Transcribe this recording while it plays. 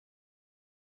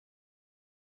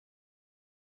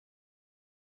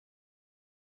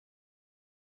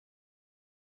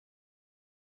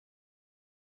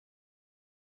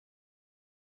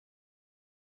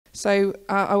So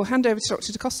I will hand over to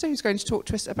Dr. Costa, who's going to talk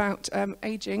to us about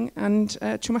ageing and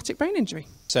traumatic brain injury.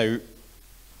 So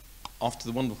after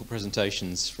the wonderful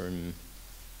presentations from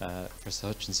Professor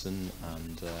Hutchinson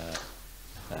and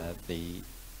the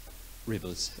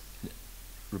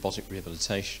robotic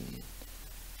rehabilitation,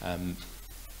 I'm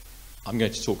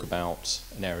going to talk about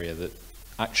an area that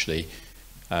actually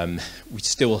we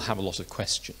still have a lot of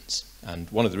questions. And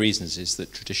one of the reasons is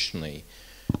that traditionally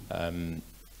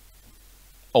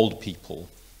older people,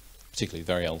 particularly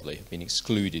very elderly, have been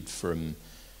excluded from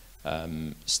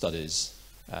studies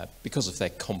because of their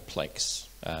complex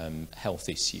health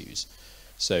issues.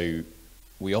 So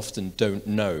we often don't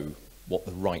know what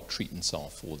the right treatments are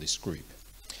for this group.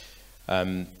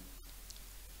 I've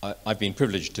been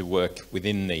privileged to work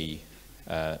within the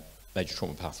major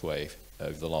trauma pathway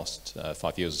over the last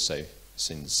 5 years or so,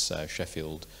 since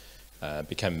Sheffield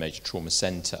became a major trauma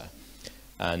centre.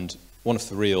 And one of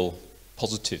the real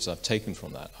positives I've taken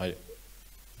from that,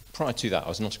 prior to that I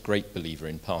was not a great believer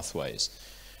in pathways,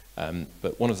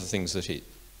 but one of the things that it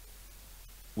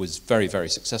was very, very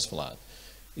successful at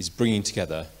is bringing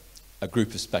together a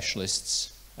group of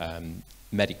specialists,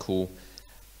 medical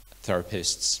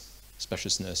therapists,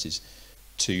 specialist nurses,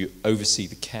 to oversee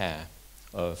the care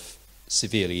of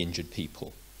severely injured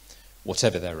people,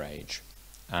 whatever their age,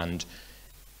 and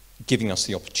giving us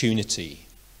the opportunity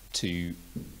to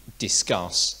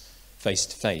discuss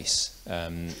face-to-face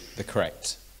the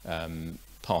correct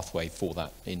pathway for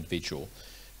that individual,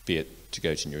 be it to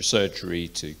go to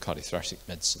neurosurgery, to cardiothoracic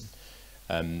medicine.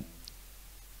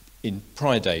 In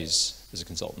prior days as a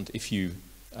consultant, if you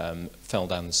fell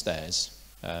down the stairs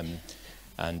and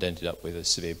ended up with a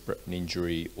severe brain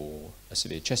injury or a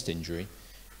severe chest injury,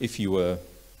 if you were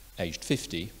aged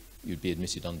 50, you'd be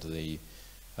admitted under the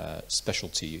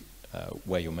specialty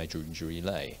where your major injury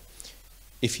lay.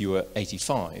 If you were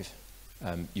 85,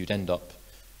 you'd end up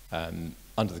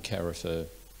under the care of a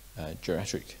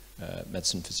geriatric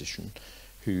medicine physician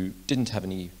who didn't have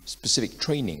any specific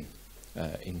training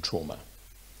in trauma.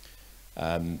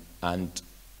 And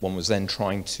one was then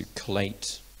trying to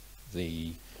collate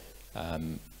the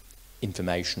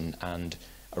information and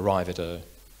arrive at a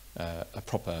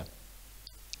proper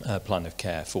plan of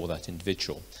care for that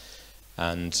individual.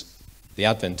 And the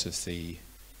advent of the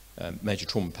major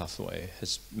trauma pathway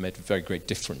has made a very great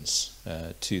difference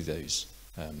to those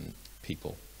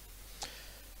people.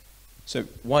 So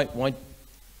why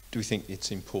do we think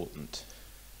it's important?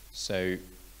 So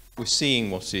we're seeing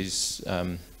what is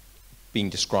being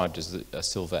described as a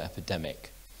silver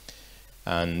epidemic.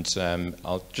 And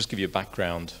I'll just give you a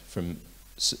background from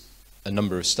a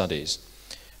number of studies.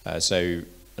 So an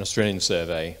Australian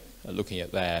survey looking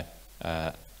at their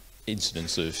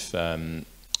incidence of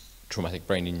traumatic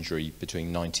brain injury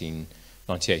between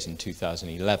 1998 and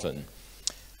 2011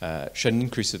 showed an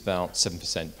increase of about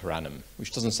 7% per annum,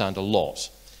 which doesn't sound a lot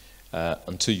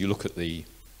until you look at the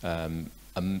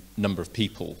number of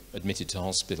people admitted to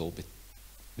hospital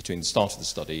between the start of the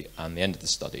study and the end of the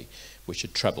study, which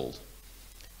had trebled.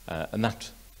 And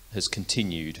that has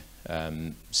continued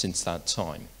since that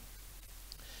time.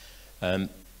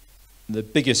 The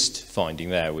biggest finding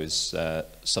there was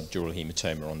subdural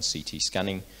hematoma on CT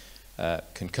scanning.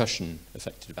 Concussion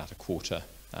affected about a quarter,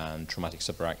 and traumatic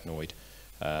subarachnoid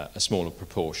a smaller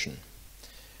proportion.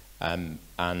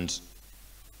 And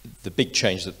the big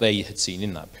change that they had seen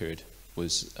in that period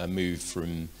was a move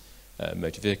from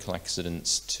motor vehicle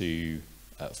accidents to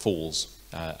falls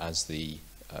as the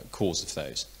cause of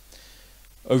those.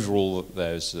 Overall,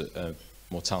 there's a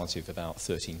mortality of about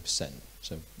 13%.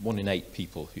 So 1 in 8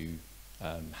 people who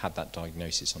had that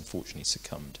diagnosis unfortunately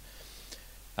succumbed.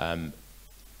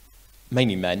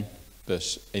 Mainly men,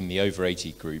 but in the over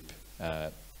 80 group,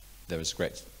 there was a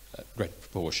great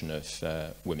proportion of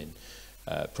women,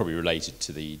 probably related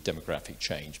to the demographic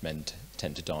change. Men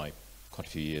tend to die quite a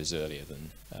few years earlier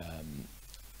than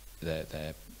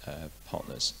their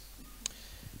partners.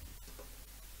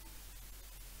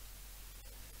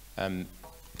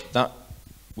 That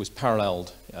was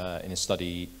paralleled in a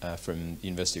study from the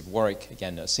University of Warwick,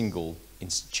 again a single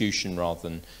institution rather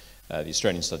than the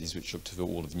Australian studies which looked at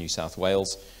all of New South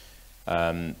Wales.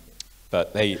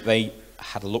 But they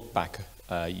had a look back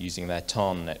using their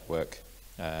TARN network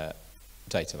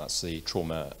data, that's the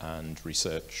Trauma and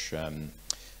Research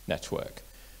Network,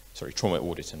 sorry, Trauma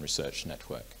Audit and Research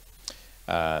Network.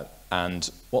 And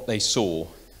what they saw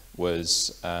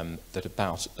was that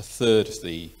about a third of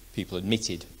the people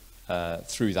admitted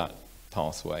through that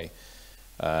pathway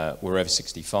were over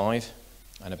 65,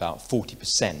 and about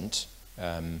 40%,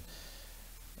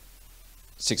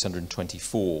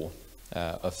 624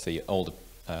 of the older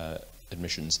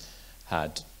admissions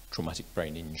had traumatic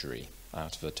brain injury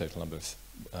out of a total number of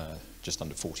just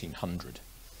under 1,400.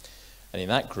 And in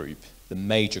that group, the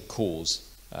major cause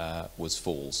was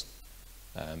falls.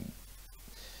 A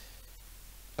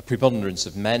preponderance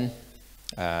of men,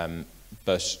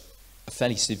 but a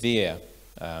fairly severe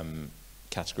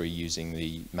category using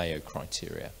the Mayo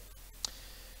criteria.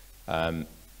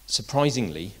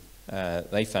 Surprisingly,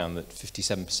 they found that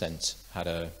 57% had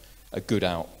a good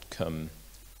outcome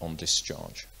on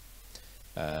discharge,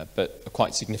 but a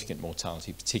quite significant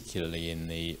mortality, particularly in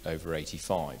the over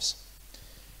 85s.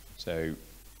 So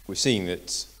we're seeing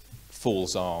that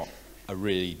falls are a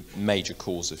really major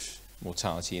cause of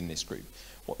mortality in this group.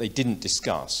 What they didn't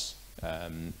discuss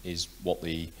is what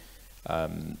the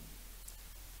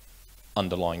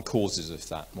underlying causes of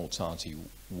that mortality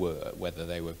were, whether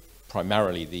they were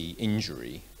primarily the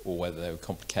injury or whether they were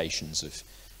complications of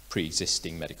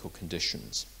pre-existing medical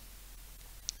conditions.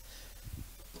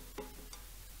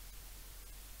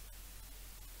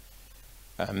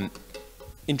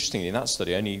 Interestingly, in that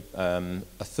study, only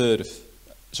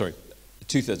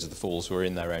two-thirds of the falls were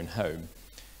in their own home,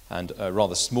 and a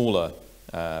rather smaller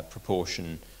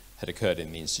proportion had occurred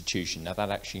in the institution. Now, that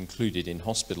actually included in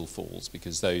hospital falls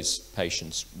because those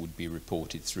patients would be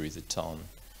reported through the TAN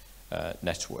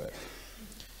network.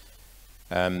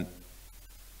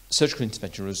 Surgical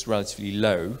intervention was relatively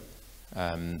low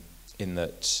in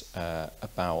that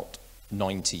about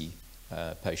 90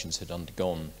 patients had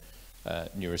undergone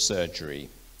neurosurgery,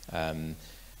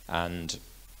 and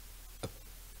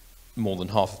more than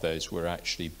half of those were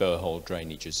actually burr-hole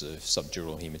drainages of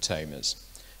subdural hematomas,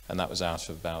 and that was out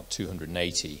of about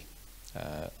 280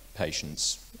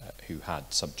 patients who had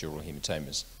subdural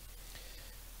hematomas.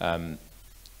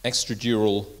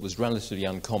 Extradural was relatively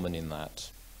uncommon in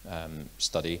that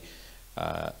study,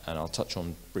 and I'll touch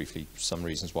on briefly some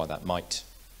reasons why that might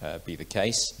be the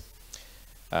case.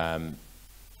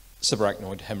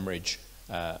 Subarachnoid hemorrhage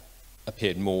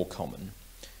appeared more common,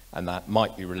 and that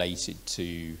might be related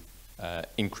to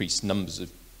increased numbers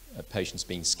of patients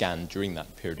being scanned during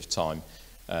that period of time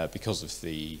because of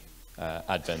the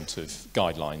advent of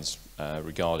guidelines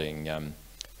regarding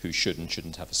who should and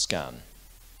shouldn't have a scan.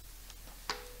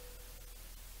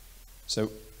 So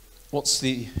what's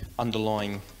the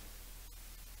underlying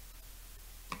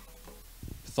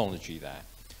pathology there?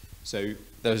 So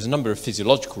there's a number of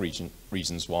physiological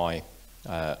reasons why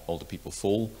older people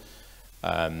fall.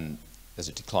 There's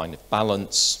a decline of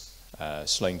balance,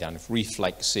 slowing down of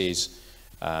reflexes,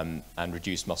 and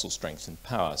reduced muscle strength and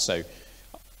power. So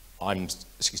I'm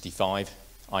 65.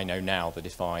 I know now that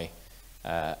if I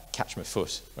catch my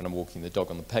foot when I'm walking the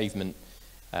dog on the pavement,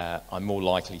 I'm more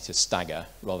likely to stagger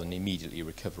rather than immediately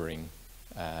recovering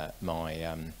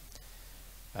my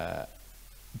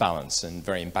balance. And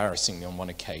very embarrassingly, on one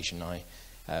occasion, I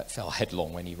fell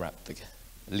headlong when he wrapped the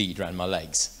lead around my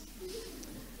legs.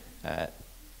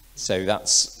 So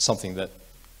that's something that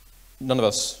none of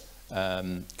us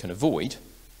can avoid.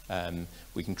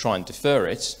 We can try and defer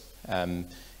it.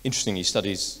 Interestingly,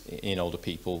 studies in older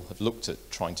people have looked at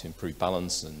trying to improve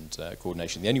balance and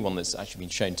coordination. The only one that's actually been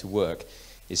shown to work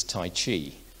is Tai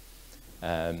Chi.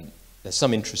 There's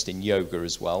some interest in yoga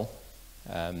as well,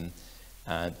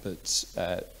 but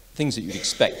things that you'd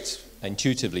expect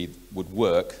intuitively would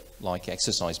work, like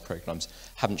exercise programs,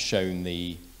 haven't shown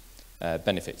the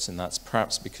benefits, and that's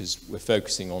perhaps because we're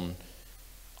focusing on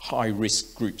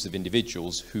high-risk groups of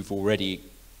individuals who've already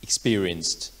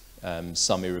experienced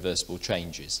some irreversible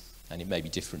changes, and it may be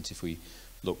different if we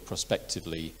look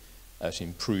prospectively at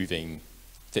improving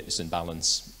fitness and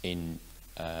balance in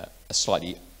a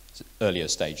slightly earlier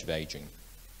stage of aging.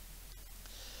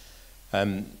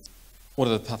 What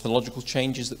are the pathological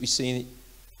changes that we see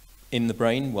in the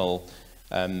brain? Well,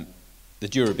 the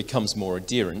dura becomes more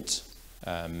adherent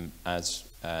as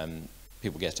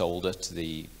people get older to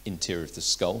the interior of the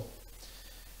skull.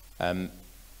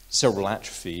 Cerebral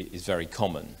atrophy is very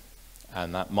common,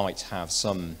 and that might have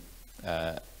some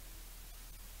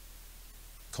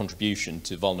contribution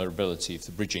to vulnerability of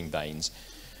the bridging veins.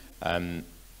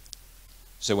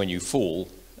 So when you fall,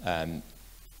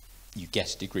 you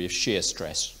get a degree of shear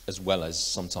stress as well as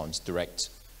sometimes direct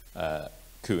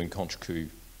coup and contre coup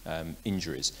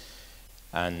injuries.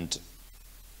 And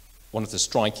one of the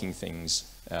striking things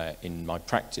in my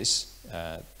practice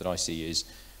that I see is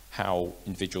how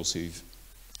individuals who've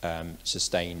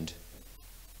sustained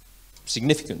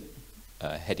significant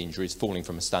head injuries, falling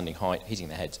from a standing height, hitting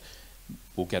the head,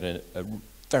 will get a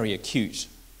very acute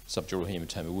subdural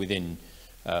hematoma within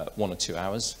 1 or 2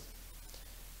 hours,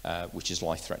 which is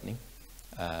life-threatening.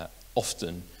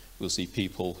 Often we'll see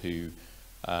people who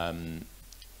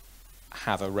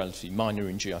have a relatively minor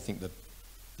injury. I think the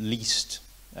least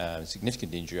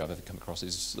significant injury I've ever come across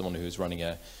is someone who was running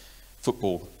a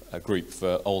football group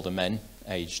for older men,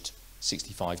 aged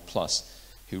 65 plus,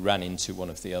 who ran into one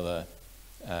of the other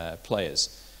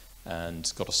players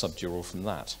and got a subdural from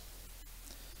that.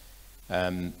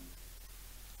 And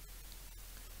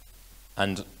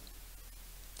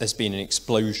there's been an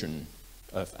explosion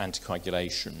of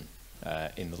anticoagulation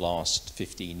in the last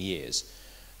 15 years,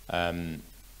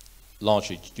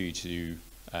 largely due to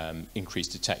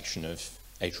increased detection of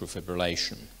atrial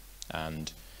fibrillation.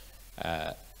 And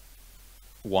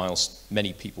whilst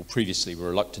many people previously were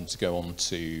reluctant to go on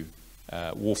to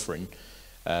warfarin,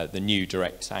 the new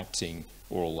direct-acting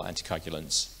oral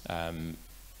anticoagulants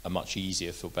are much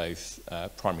easier for both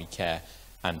primary care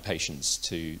and patients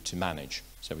to manage.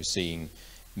 So we're seeing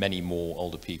many more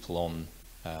older people on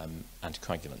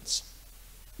anticoagulants.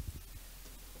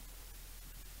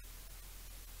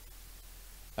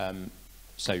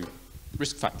 So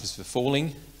risk factors for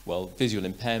falling, well, visual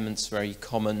impairment's very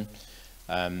common,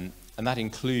 and that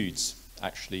includes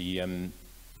actually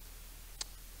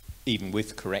even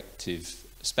with corrective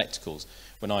spectacles.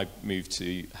 When I moved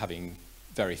to having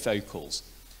varifocals,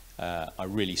 I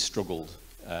really struggled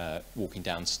walking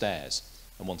downstairs,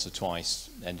 and once or twice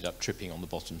ended up tripping on the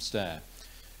bottom stair.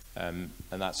 And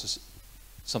that's just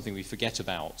something we forget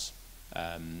about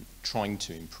trying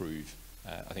to improve.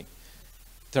 I think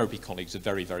therapy colleagues are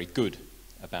very, very good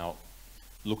about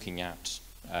looking at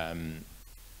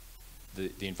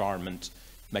the environment,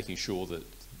 making sure that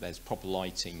there's proper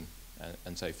lighting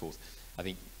and so forth. I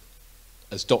think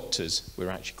as doctors, we're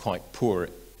actually quite poor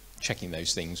at checking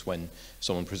those things when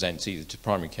someone presents either to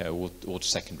primary care or to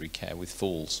secondary care with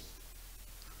falls.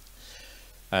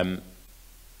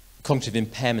 Cognitive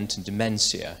impairment and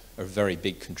dementia are a very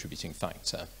big contributing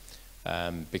factor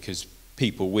because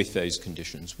people with those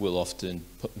conditions will often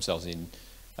put themselves in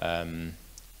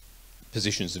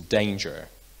positions of danger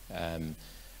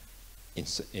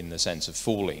in the sense of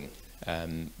falling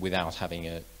without having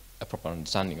a proper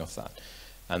understanding of that.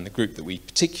 And the group that we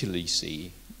particularly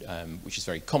see, which is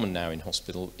very common now in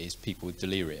hospital, is people with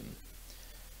delirium.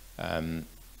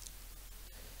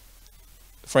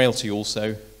 Frailty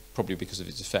also, probably because of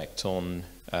its effect on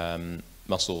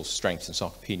muscle strength and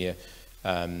sarcopenia,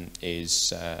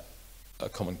 is a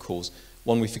common cause.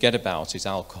 One we forget about is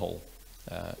alcohol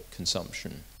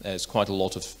consumption. There's quite a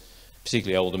lot of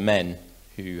particularly older men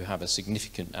who have a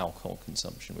significant alcohol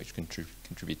consumption which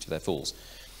contribute to their falls.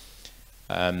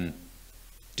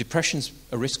 Depression's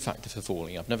a risk factor for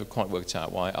falling. I've never quite worked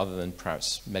out why, other than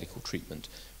perhaps medical treatment.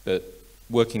 But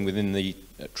working within the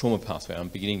trauma pathway, I'm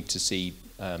beginning to see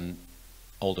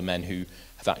older men who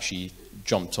have actually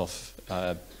jumped off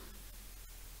the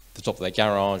top of their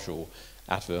garage or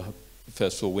out of a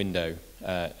first floor window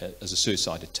as a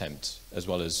suicide attempt, as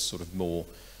well as sort of more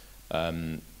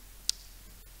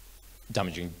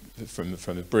damaging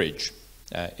from a bridge.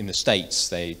 In the States,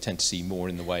 they tend to see more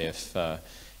in the way of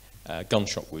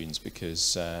gunshot wounds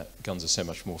because guns are so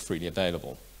much more freely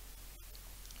available.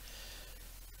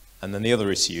 And then the other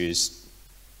issue is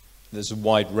there's a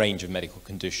wide range of medical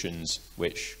conditions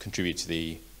which contribute to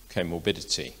the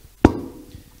comorbidity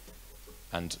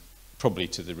and probably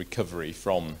to the recovery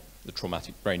from the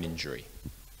traumatic brain injury.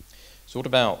 So what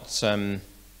about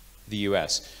the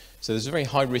US? So there's a very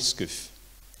high risk of,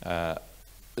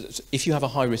 if you have a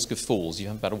high risk of falls, you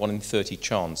have about a 1 in 30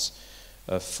 chance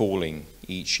of falling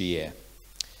each year.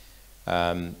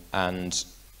 And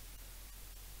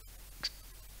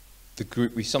the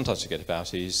group we sometimes forget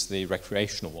about is the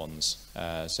recreational ones.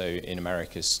 So in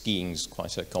America, skiing's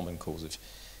quite a common cause of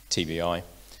TBI.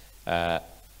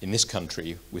 In this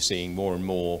country, we're seeing more and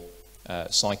more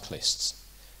cyclists,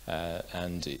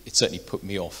 and it certainly put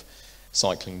me off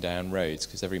cycling down roads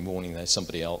because every morning there's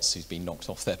somebody else who's been knocked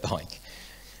off their bike.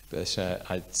 But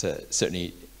I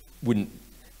certainly wouldn't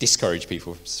discourage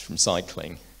people from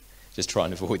cycling, just try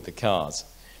and avoid the cars.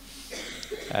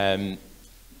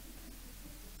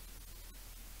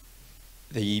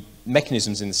 The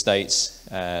mechanisms in the States,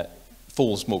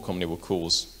 falls more commonly will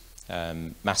cause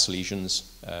mass lesions,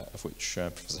 of which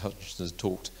Professor Hutchinson has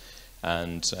talked,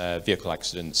 and vehicle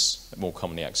accidents, more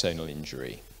commonly axonal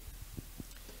injury.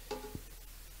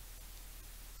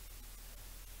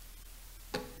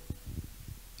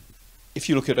 If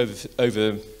you look at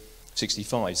over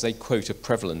 65s, they quote a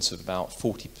prevalence of about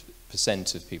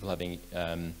 40% of people having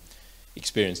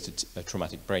experienced a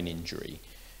traumatic brain injury.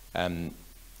 I'm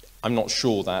not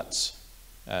sure that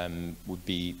would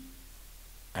be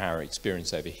our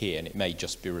experience over here, and it may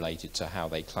just be related to how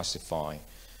they classify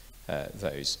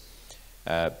those.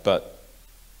 But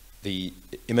the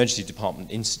emergency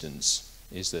department incidence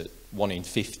is that 1 in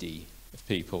 50 of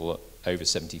people over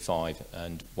 75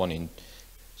 and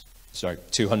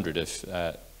 200 of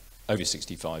over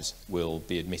 65s will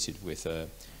be admitted with a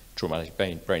traumatic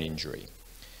brain injury.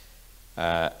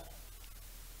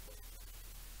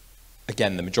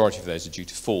 Again, the majority of those are due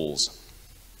to falls,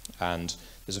 and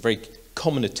there's a very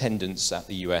common attendance at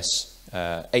the US.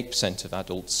 8% of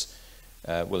adults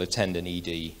will attend an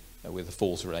ED with a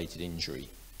falls-related injury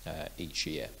each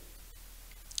year.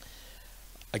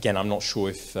 Again, I'm not sure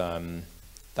if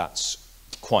that's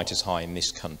quite as high in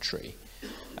this country.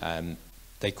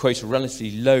 They quote a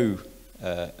relatively low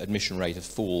admission rate of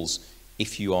falls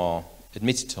if you are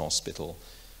admitted to hospital,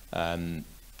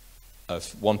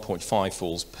 of 1.5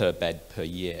 falls per bed per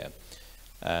year.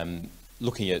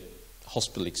 Looking at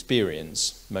hospital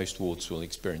experience, most wards will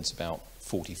experience about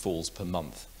 40 falls per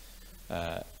month.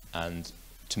 And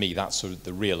to me, that's sort of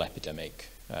the real epidemic,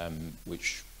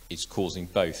 which is causing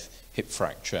both hip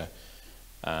fracture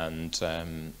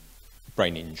and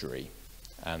brain injury.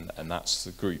 And that's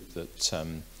the group that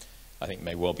I think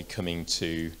may well be coming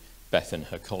to Beth and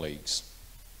her colleagues.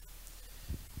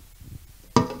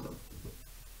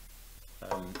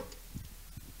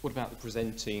 What about the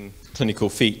presenting clinical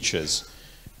features?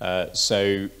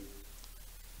 So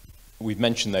we've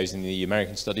mentioned those in the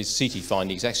American studies. CT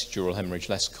findings, extradural hemorrhage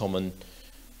less common.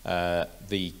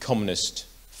 The commonest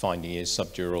finding is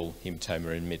subdural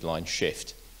hematoma and midline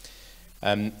shift.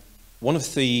 One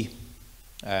of the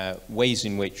ways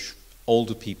in which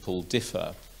older people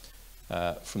differ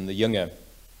from the younger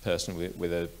person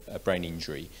with a brain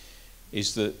injury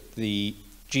is that the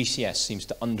GCS seems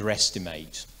to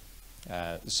underestimate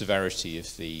the severity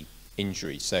of the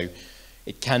injury. So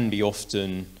it can be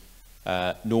often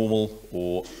normal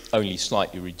or only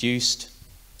slightly reduced.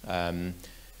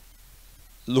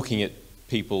 Looking at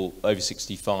people over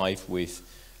 65 with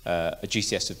a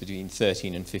GCS of between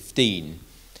 13 and 15,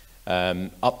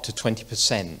 up to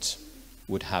 20%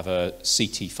 would have a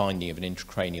CT finding of an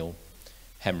intracranial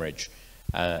hemorrhage.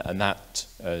 And that,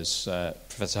 as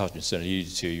Professor Hutchinson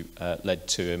alluded to, led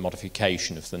to a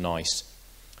modification of the NICE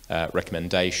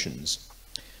recommendations.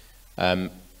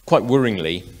 Quite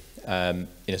worryingly,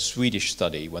 in a Swedish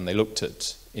study, when they looked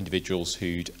at individuals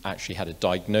who'd actually had a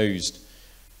diagnosed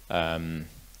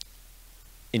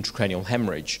intracranial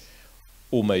hemorrhage,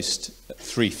 almost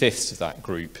 3/5 of that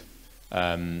group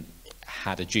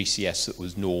had a GCS that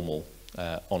was normal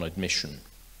on admission.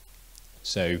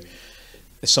 So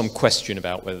there's some question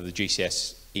about whether the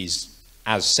GCS is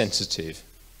as sensitive,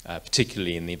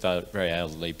 particularly in the very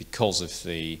elderly, because of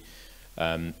the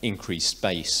increased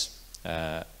space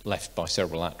left by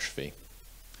cerebral atrophy.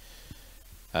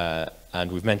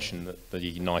 And we've mentioned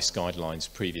the NICE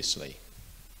guidelines previously.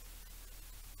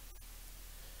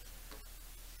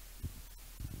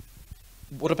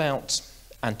 What about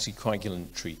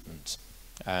anticoagulant treatment?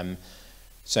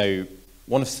 So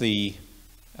one of the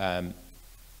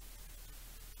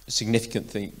significant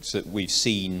things that we've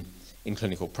seen in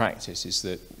clinical practice is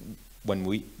that when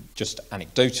we, just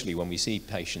anecdotally, when we see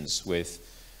patients with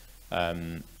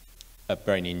a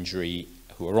brain injury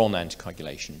who are on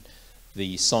anticoagulation,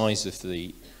 the size of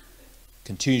the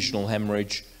contusional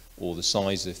hemorrhage or the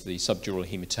size of the subdural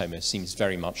hematoma seems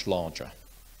very much larger.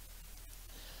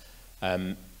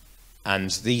 And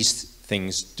these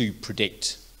things do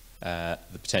predict the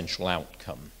potential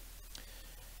outcome.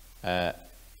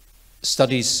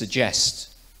 Studies suggest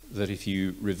that if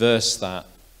you reverse that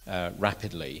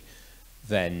rapidly,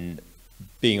 then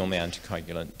being on the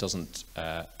anticoagulant doesn't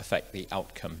affect the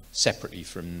outcome separately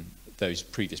from those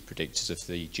previous predictors of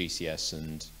the GCS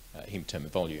and hematoma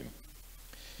volume.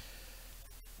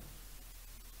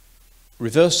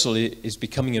 Reversal is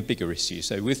becoming a bigger issue.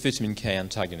 So with vitamin K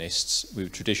antagonists, we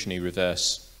would traditionally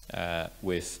reverse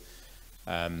with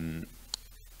vitamin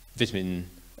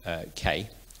K,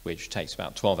 which takes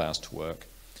about 12 hours to work,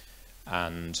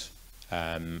 and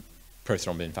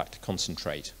prothrombin factor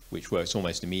concentrate, which works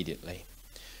almost immediately.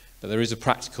 But there is a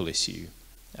practical issue.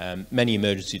 Many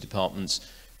emergency departments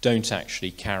don't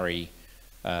actually carry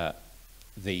the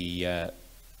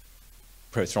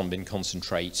prothrombin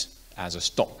concentrate as a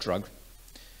stock drug.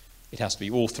 It has to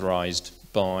be authorized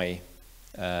by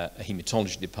a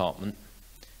hematology department,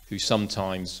 who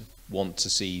sometimes want to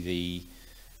see the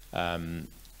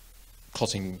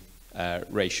clotting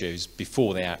ratios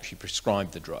before they actually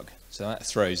prescribe the drug. So that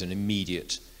throws an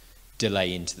immediate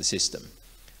delay into the system.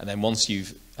 And then once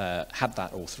you've had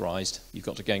that authorized, you've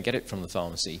got to go and get it from the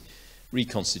pharmacy,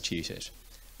 reconstitute it.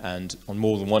 And on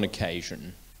more than one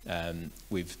occasion,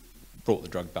 we've brought the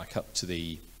drug back up to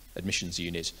the admissions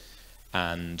unit,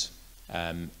 and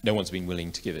no one's been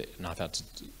willing to give it, and I've had to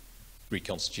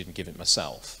reconstitute and give it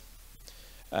myself.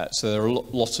 So there are a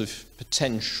lot of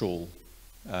potential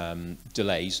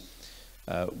delays.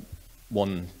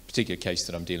 One particular case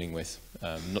that I'm dealing with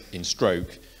in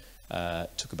stroke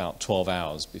took about 12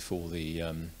 hours before the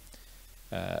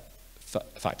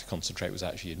factor concentrate was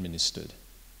actually administered.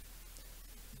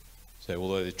 So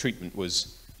although the treatment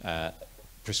was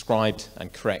prescribed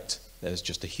and correct, there's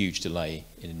just a huge delay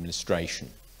in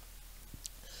administration.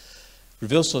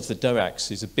 Reversal of the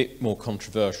DOACs is a bit more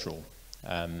controversial.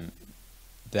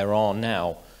 There are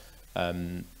now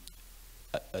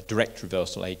a direct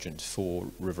reversal agent for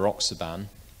rivaroxaban,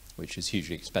 which is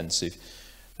hugely expensive,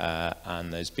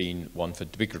 and there's been one for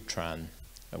dabigatran,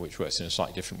 which works in a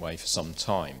slightly different way for some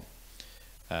time.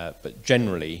 But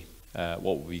generally, what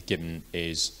will be given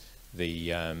is the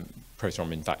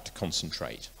prothrombin factor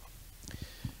concentrate.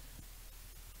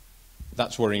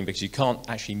 That's worrying because you can't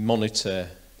actually monitor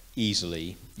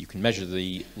easily. You can measure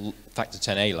the factor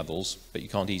 10A levels, but you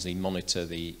can't easily monitor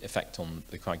the effect on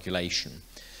the coagulation.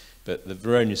 But the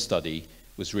Verona study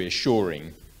was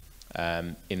reassuring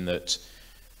in that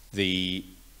the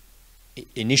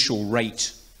initial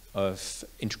rate of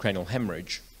intracranial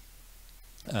hemorrhage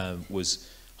was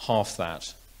half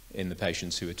that in the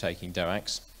patients who were taking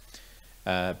DOACs,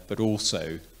 but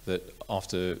also that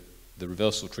after the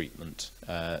reversal treatment,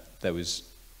 there was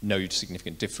no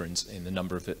significant difference in the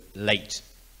number of late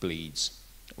bleeds,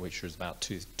 which was about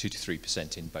 2 to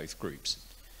 3% in both groups.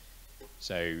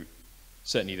 So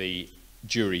certainly the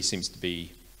jury seems to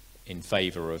be in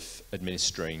favour of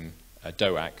administering a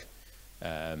DOAC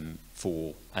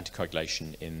for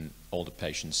anticoagulation in older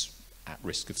patients at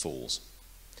risk of falls.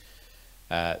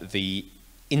 The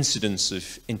incidence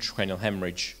of intracranial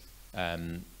hemorrhage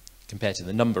compared to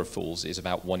the number of falls is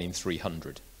about 1 in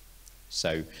 300.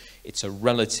 So it's a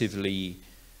relatively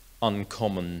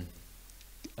uncommon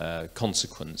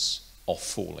consequence of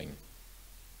falling.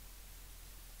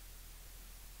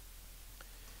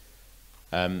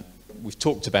 We've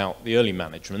talked about the early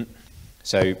management.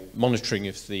 So monitoring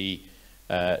of the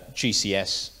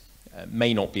GCS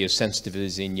may not be as sensitive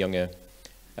as in younger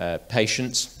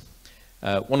patients.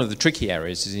 One of the tricky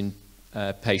areas is in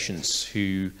patients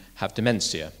who have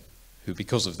dementia, who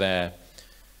because of their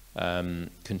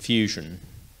confusion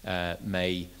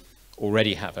may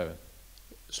already have a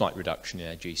slight reduction in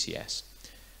their GCS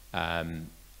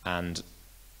and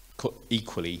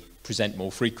equally present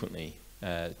more frequently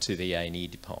to the A&E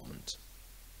department.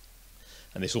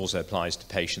 And this also applies to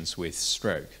patients with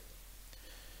stroke.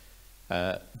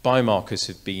 Biomarkers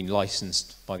have been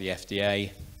licensed by the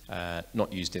FDA,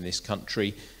 not used in this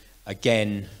country.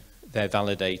 Again, they're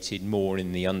validated more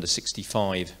in the under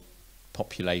 65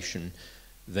 population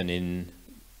than in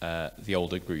the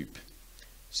older group.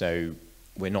 So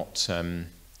we're not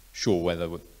sure whether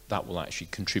that will actually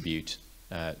contribute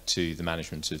to the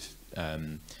management of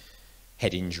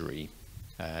head injury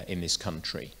in this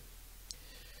country.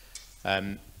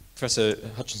 Professor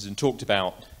Hutchinson talked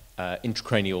about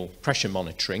intracranial pressure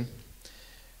monitoring.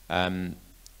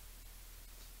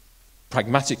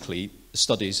 Pragmatically,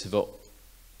 studies have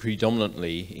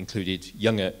predominantly included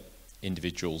younger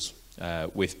individuals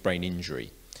with brain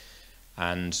injury.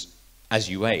 And as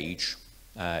you age,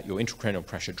 your intracranial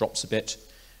pressure drops a bit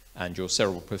and your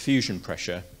cerebral perfusion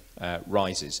pressure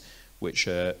rises, which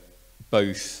are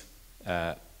both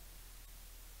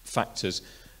factors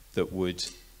that would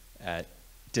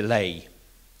delay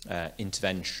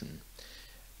intervention.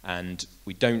 And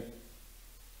we don't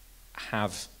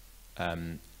have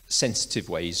sensitive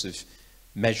ways of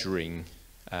measuring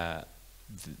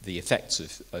the effects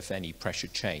of any pressure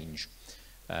change,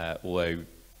 although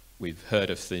we've heard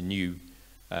of the new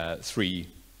 3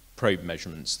 probe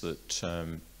measurements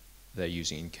that they're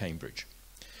using in Cambridge.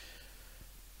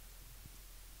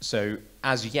 So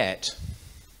as yet,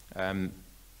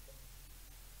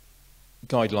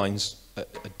 guidelines are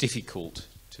difficult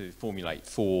to formulate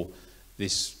for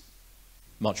this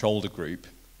much older group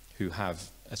who have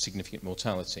a significant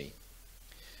mortality.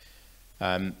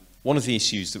 One of the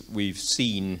issues that we've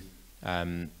seen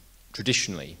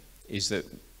traditionally is that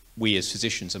we as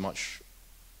physicians are much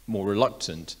more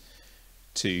reluctant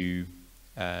to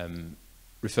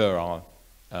refer our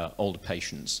older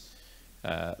patients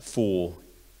for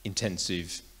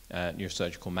intensive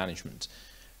neurosurgical management,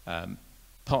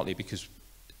 partly because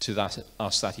to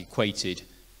us that equated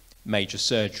major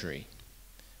surgery,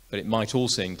 but it might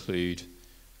also include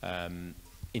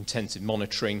intensive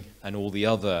monitoring and all the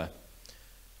other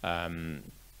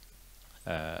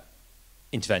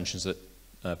interventions that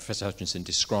Professor Hutchinson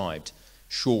described,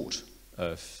 short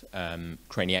of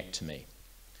craniectomy.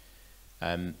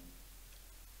 On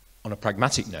a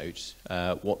pragmatic note,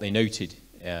 what they noted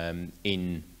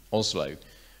in Oslo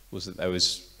was that there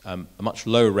was a much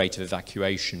lower rate of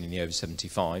evacuation in the over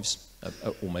 75s,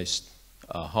 almost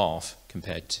half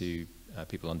compared to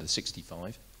people under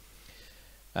 65.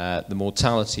 The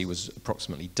mortality was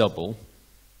approximately double,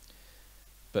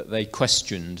 but they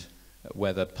questioned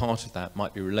whether part of that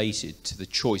might be related to the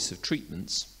choice of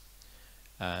treatments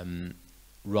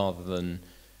rather than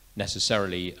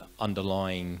necessarily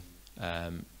underlying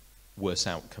worse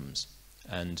outcomes.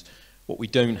 And what we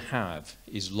don't have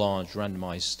is large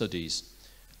randomized studies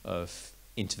of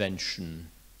intervention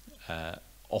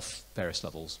off various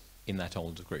levels in that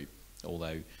older group,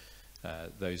 although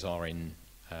those are in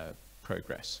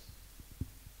progress.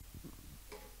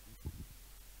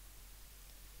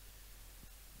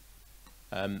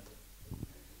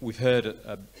 We've heard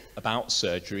about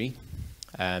surgery.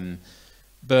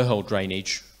 Burr-hole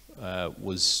drainage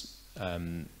was a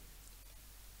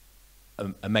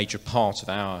major part of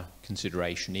our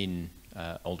consideration in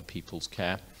older people's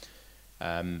care,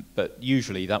 but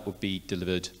usually that would be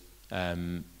delivered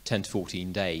 10 to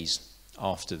 14 days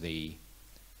after the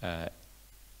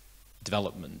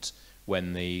development,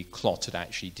 when the clot had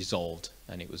actually dissolved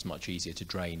and it was much easier to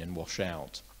drain and wash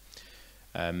out.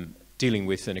 Dealing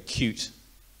with an acute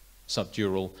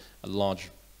subdural, a large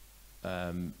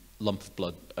lump of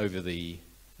blood over the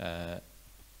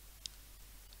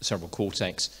cerebral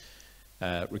cortex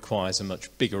requires a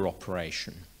much bigger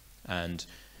operation, and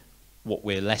what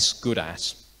we're less good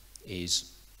at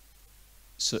is,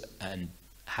 and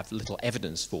have little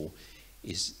evidence for,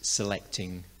 is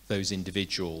selecting those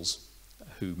individuals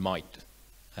who might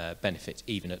benefit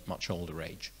even at much older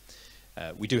age.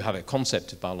 We do have a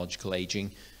concept of biological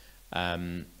aging,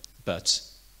 but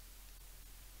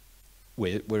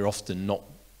we're often not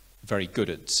very good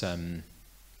at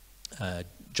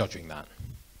judging that.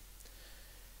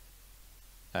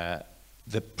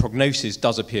 The prognosis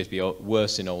does appear to be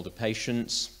worse in older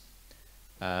patients,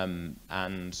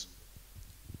 and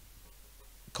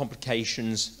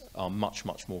complications are much,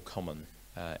 much more common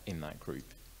in that group.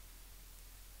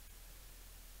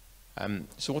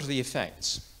 So what are the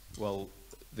effects? Well,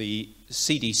 the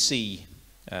CDC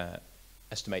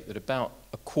estimate that about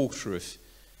a quarter of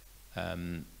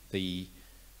the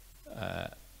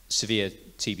severe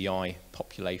TBI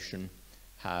population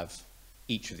have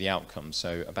each of the outcomes.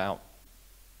 So about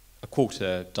a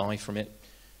quarter die from it,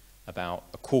 about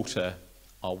a quarter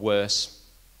are worse,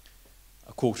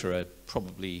 a quarter are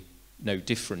probably no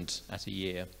different at a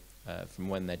year from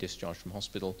when they're discharged from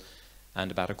hospital,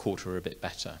 and about a quarter are a bit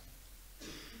better.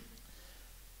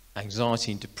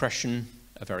 Anxiety and depression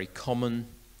are very common,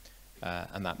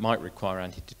 and that might require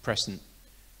antidepressant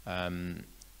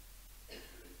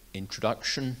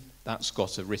introduction. That's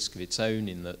got a risk of its own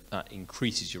in that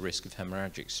increases your risk of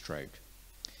hemorrhagic stroke.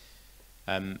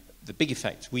 The big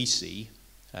effect we see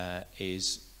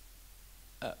is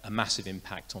a massive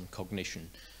impact on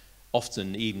cognition,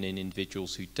 often even in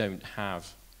individuals who don't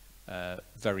have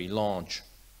very large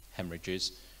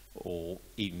hemorrhages or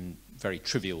even very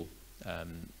trivial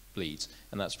bleeds,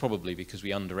 and that's probably because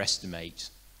we underestimate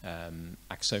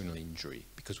axonal injury,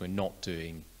 because we're not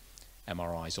doing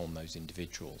MRIs on those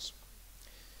individuals.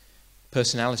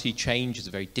 Personality change is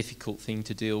a very difficult thing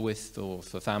to deal with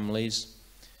for families.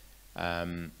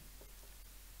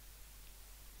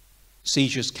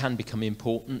 Seizures can become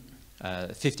important,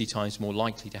 50 times more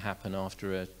likely to happen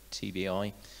after a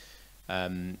TBI,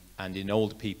 and in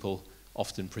older people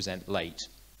often present late.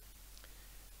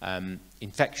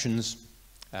 Infections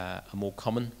are more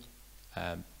common,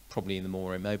 probably in the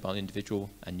more immobile individual,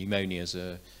 and pneumonia is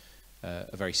a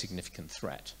very significant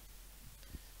threat.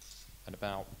 And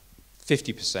about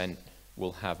 50%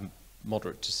 will have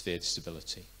moderate to severe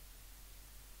disability.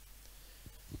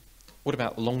 What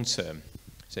about the long term?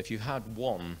 So if you had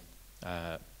one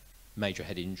major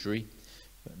head injury,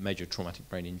 major traumatic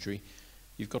brain injury,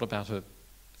 you've got about a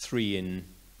 3 in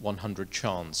 100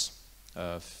 chance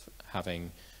of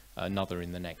having another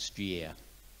in the next year.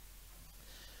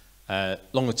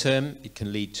 Longer term, it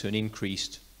can lead to an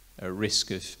increased risk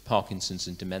of Parkinson's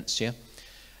and dementia.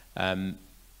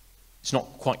 It's not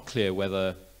quite clear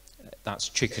whether that's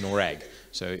chicken or egg.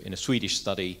 So in a Swedish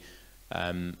study,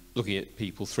 looking at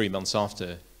people 3 months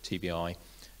after TBI,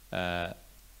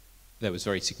 there was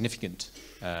very significant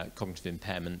cognitive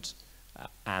impairment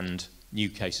and new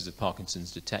cases of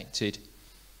Parkinson's detected.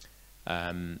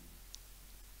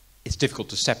 It's difficult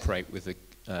to separate with the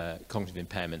cognitive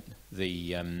impairment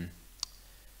the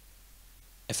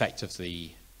effect of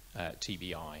the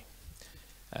TBI.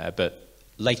 But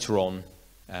later on,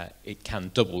 it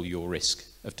can double your risk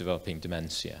of developing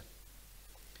dementia.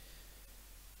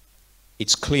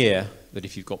 It's clear that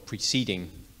if you've got preceding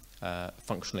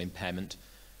functional impairment,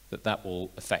 that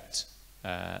will affect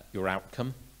your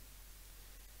outcome.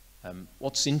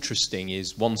 What's interesting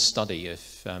is one study of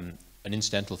an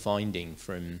incidental finding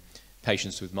from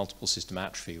patients with multiple system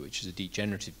atrophy, which is a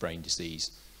degenerative brain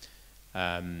disease.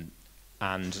 And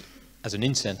as an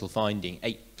incidental finding,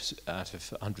 8 out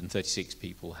of 136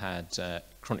 people had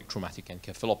chronic traumatic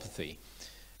encephalopathy,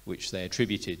 which they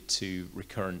attributed to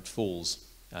recurrent falls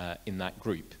in that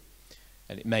group.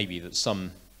 And it may be that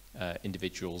some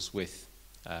individuals with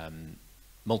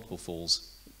multiple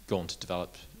falls go on to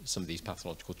develop some of these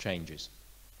pathological changes.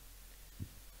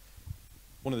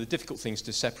 One of the difficult things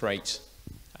to separate,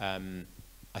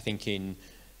 I think, in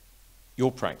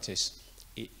your practice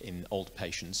in older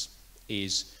patients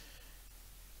is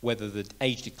whether the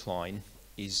age decline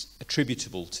is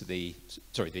attributable to the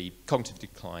cognitive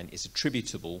decline is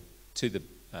attributable to the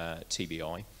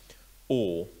TBI,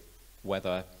 or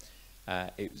whether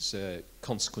it's a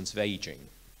consequence of aging.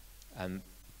 And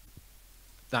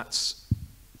that's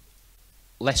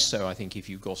less so, I think, if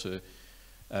you've got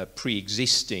a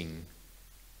pre-existing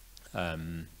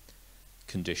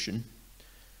condition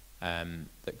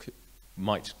that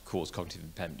might cause cognitive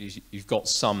impairment. You've got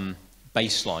some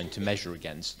baseline to measure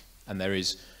against, and there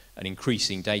is an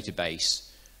increasing database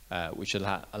which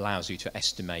allows you to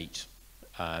estimate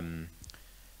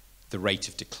the rate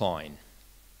of decline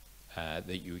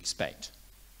that you expect.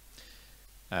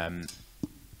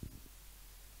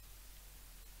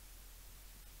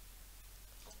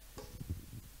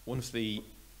 One of the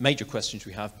major questions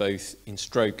we have both in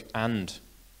stroke and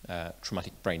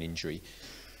traumatic brain injury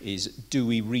is, do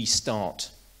we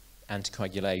restart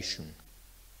anticoagulation?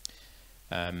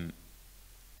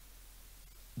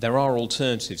 There are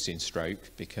alternatives in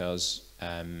stroke because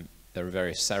there are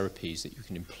various therapies that you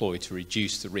can employ to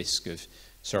reduce the risk of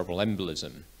cerebral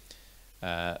embolism,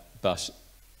 but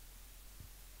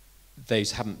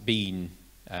those haven't been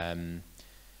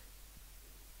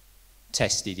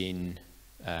tested in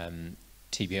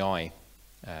TBI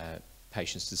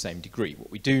patients to the same degree.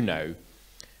 What we do know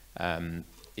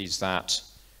is that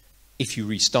if you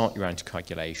restart your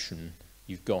anticoagulation,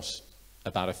 you've got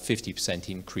about a 50%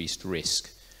 increased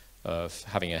risk of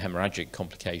having a hemorrhagic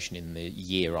complication in the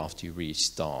year after you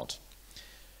restart.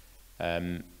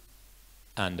 And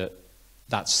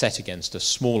that's set against a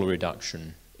smaller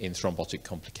reduction in thrombotic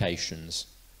complications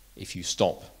if you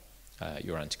stop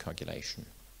your anticoagulation.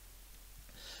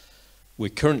 We're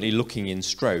currently looking in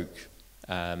stroke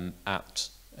at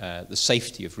the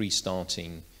safety of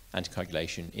restarting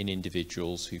anticoagulation in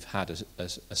individuals who've had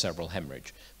a cerebral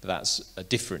hemorrhage. But that's a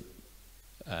different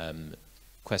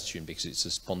question because it's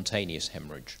a spontaneous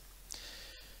hemorrhage.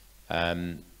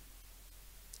 And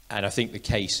I think the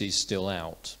case is still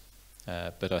out,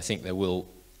 but I think there will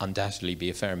undoubtedly be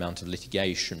a fair amount of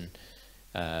litigation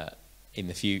in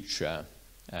the future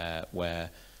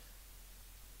where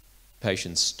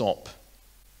patients stop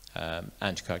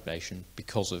anticoagulation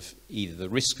because of either the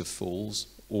risk of falls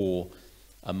or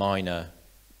a minor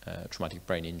traumatic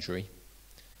brain injury,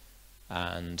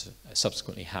 and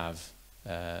subsequently have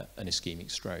an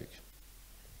ischemic stroke.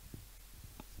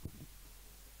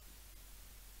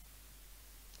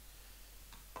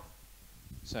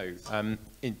 So,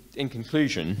 in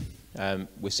conclusion,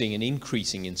 we're seeing an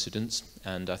increasing incidence,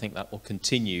 and I think that will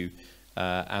continue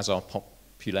as our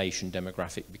population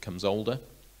demographic becomes older.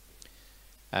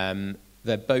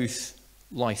 They're both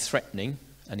life-threatening,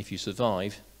 and if you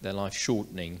survive, they're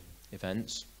life-shortening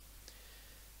events.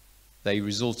 They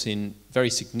result in very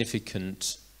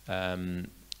significant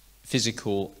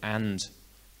physical and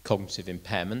cognitive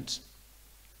impairment,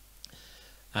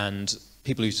 and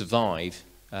people who survive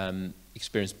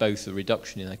experience both a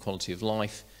reduction in their quality of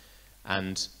life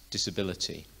and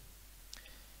disability.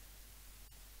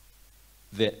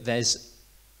 There's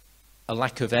a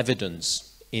lack of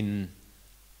evidence in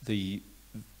the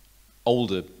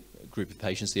older group of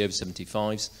patients, the over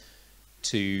 75s,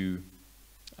 to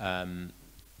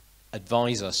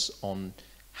advise us on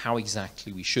how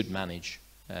exactly we should manage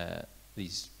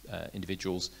these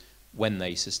individuals when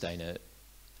they sustain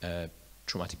a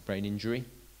traumatic brain injury.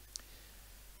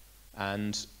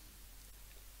 And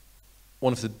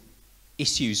one of the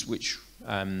issues which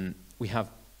we have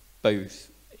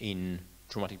both in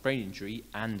traumatic brain injury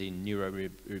and in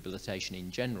neurorehabilitation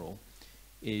in general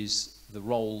is the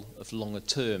role of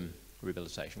longer-term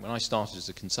rehabilitation. When I started as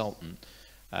a consultant,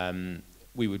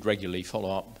 we would regularly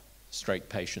follow up stroke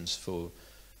patients for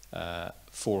 4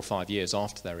 or 5 years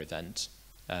after their event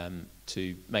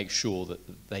to make sure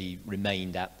that they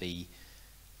remained at the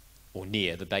or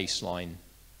near the baseline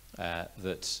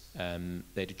that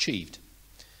they'd achieved.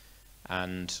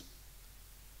 And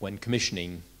when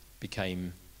commissioning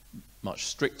became much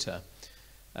stricter,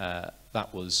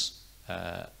 that was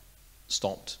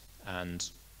stopped, and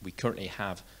we currently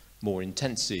have more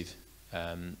intensive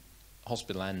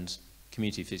hospital and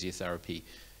community physiotherapy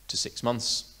to 6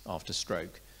 months after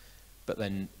stroke, but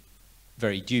then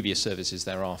very dubious services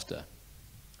thereafter.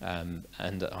 And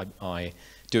I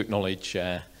do acknowledge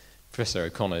Professor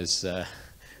O'Connor's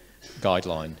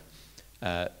guideline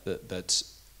that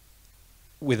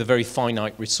with a very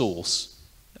finite resource,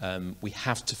 we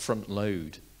have to front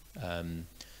load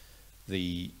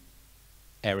the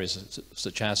areas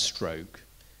such as stroke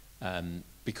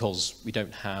because we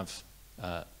don't have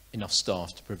enough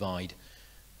staff to provide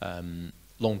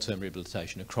long-term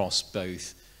rehabilitation across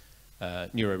both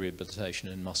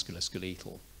neurorehabilitation and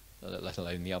musculoskeletal, let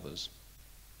alone the others.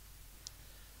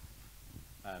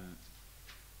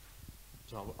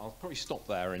 So I'll probably stop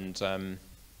there and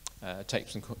take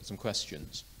some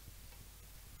questions.